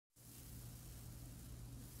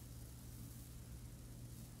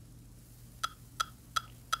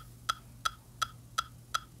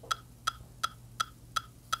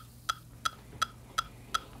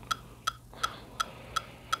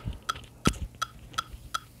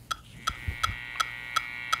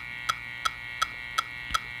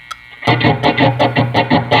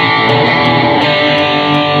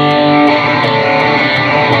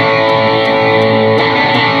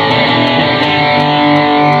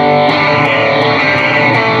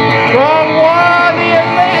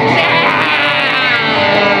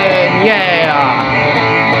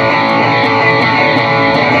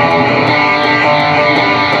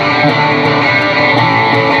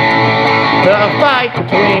The fight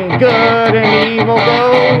between good and evil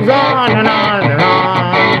goes on and on and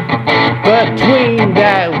on. Between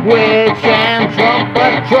that witch and Trump,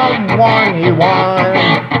 but Trump won, he won.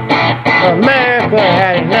 America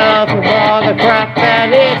had enough of all the crap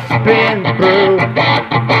that it's been through.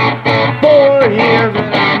 4 years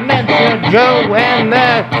and I mentioned Joe and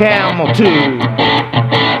the camel too.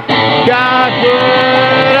 God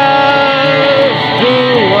put us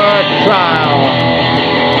through a trial.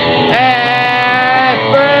 At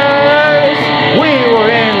first we were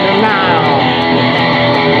in denial,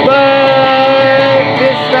 but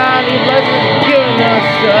this time he blesses giving us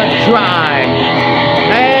a try.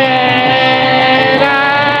 And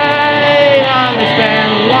I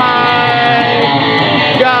understand why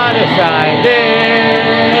God decided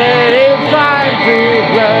it's time to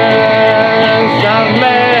bless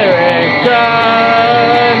America,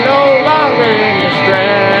 no longer in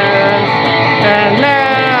distress. And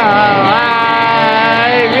now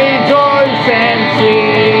I rejoice and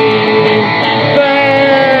sing.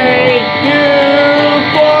 Thank you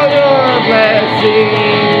for your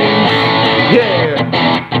blessings. Yeah.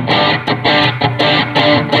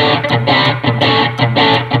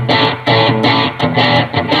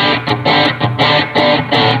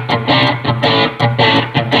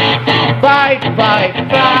 Fight, fight,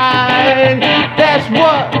 fight, that's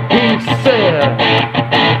what he said.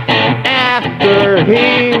 After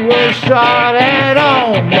he was shot and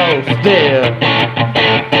almost dead.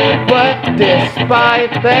 But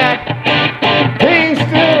despite that, he's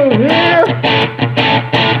still here,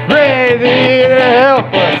 ready to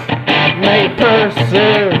help us, may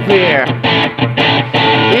persevere.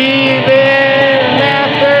 Even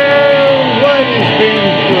after what he's been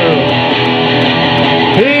through,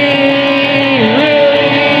 he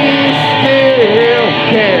really still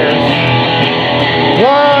cares.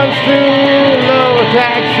 Wants to lower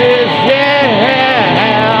taxes, yeah.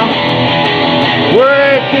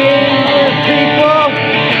 Working with people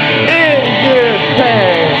in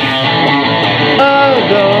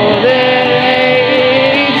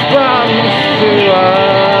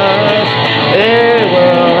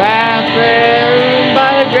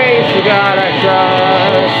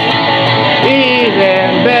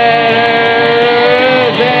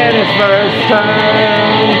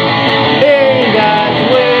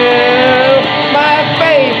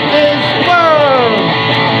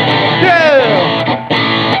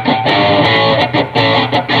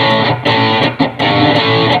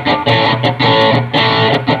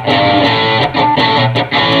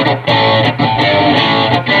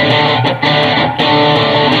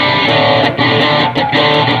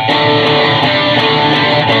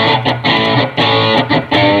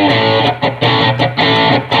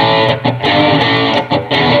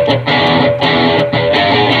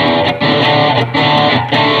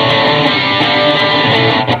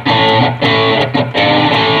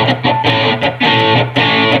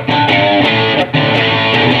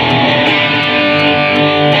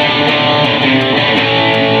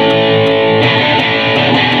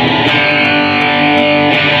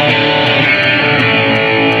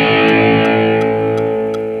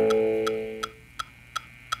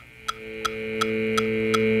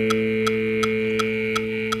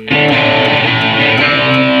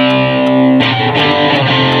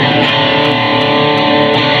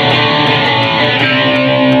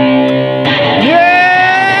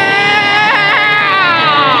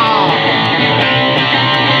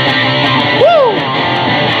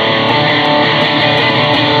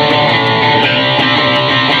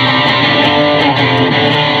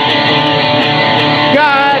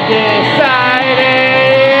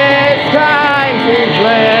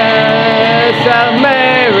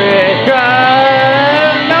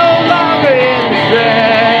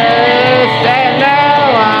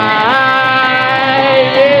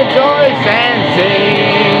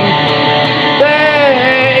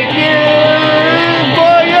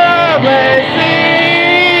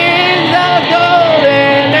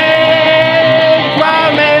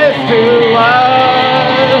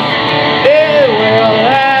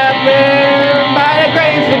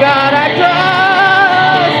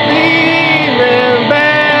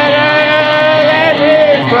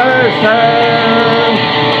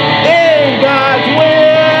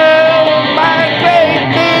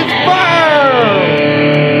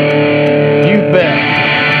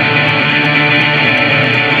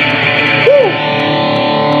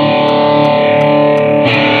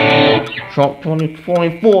Trump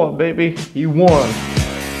 2024, baby. He won.